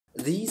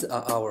These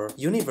are our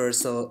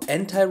universal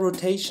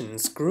anti-rotation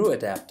screw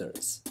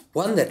adapters.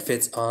 One that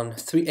fits on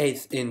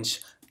 3/8 inch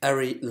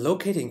Arri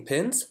locating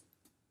pins,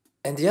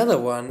 and the other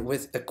one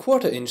with a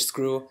 1/4 inch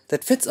screw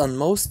that fits on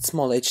most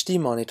SmallHD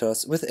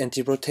monitors with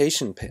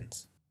anti-rotation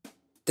pins.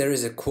 There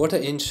is a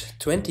 1/4 inch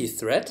 20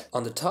 thread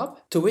on the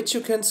top, to which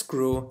you can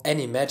screw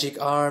any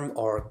magic arm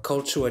or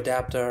cold shoe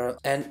adapter,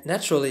 and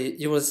naturally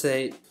you will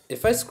say,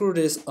 if I screw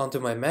this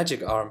onto my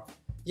magic arm,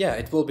 yeah,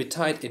 it will be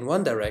tight in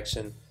one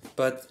direction,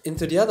 but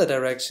into the other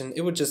direction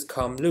it would just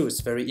come loose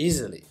very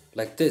easily,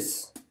 like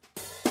this.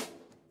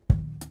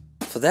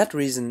 For that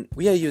reason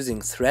we are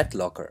using thread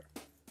locker.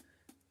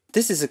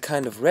 This is a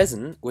kind of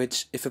resin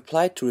which, if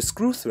applied to a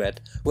screw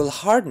thread, will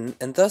harden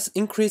and thus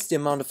increase the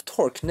amount of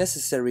torque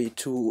necessary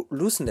to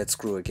loosen that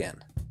screw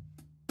again.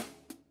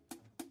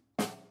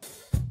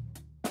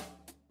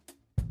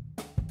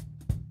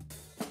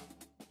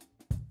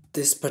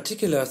 This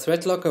particular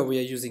thread locker we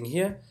are using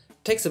here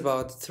takes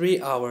about 3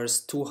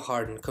 hours to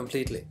harden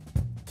completely.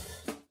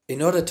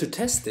 In order to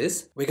test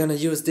this, we're gonna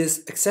use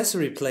this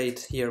accessory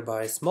plate here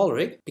by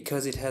SmallRig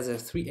because it has a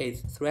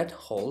 3/8 thread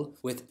hole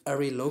with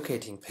Arri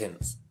locating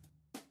pins.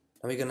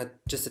 Now we're gonna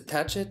just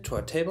attach it to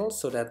our table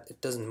so that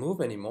it doesn't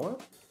move anymore.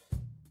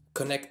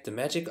 Connect the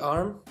magic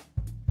arm.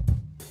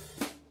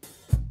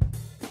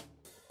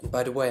 And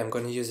by the way, I'm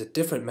gonna use a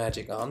different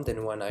magic arm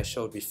than one I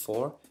showed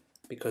before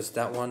because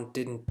that one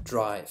didn't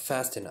dry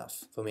fast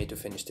enough for me to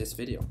finish this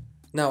video.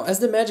 Now, as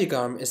the magic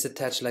arm is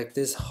attached like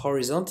this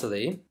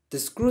horizontally, the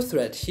screw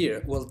thread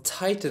here will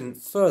tighten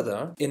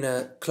further in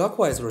a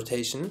clockwise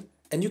rotation,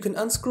 and you can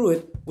unscrew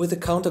it with a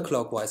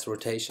counterclockwise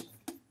rotation.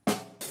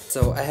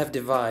 So I have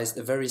devised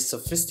a very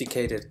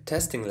sophisticated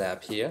testing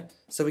lab here,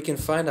 so we can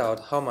find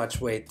out how much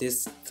weight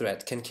this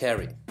thread can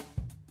carry.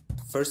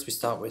 First we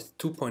start with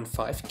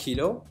 2.5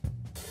 kilo.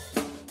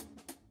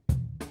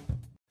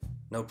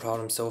 No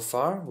problem so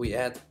far. We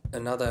add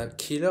another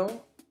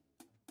kilo.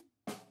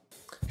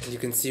 And you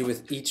can see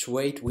with each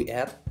weight we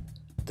add,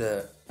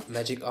 the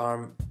magic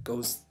arm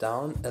goes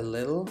down a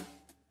little,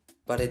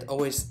 but it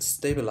always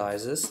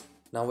stabilizes.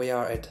 Now we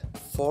are at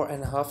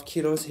 4.5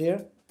 kilos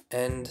here.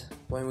 And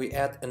when we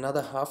add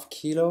another 1/2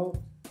 kilo,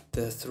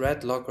 the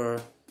thread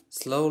locker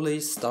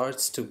slowly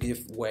starts to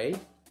give way.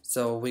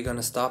 So we're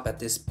gonna stop at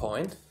this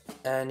point,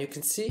 and you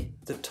can see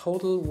the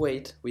total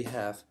weight we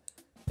have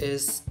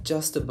is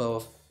just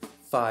above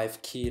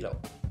 5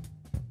 kilo.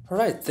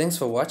 Alright, thanks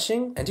for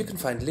watching, and you can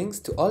find links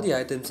to all the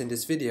items in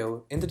this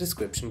video in the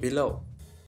description below.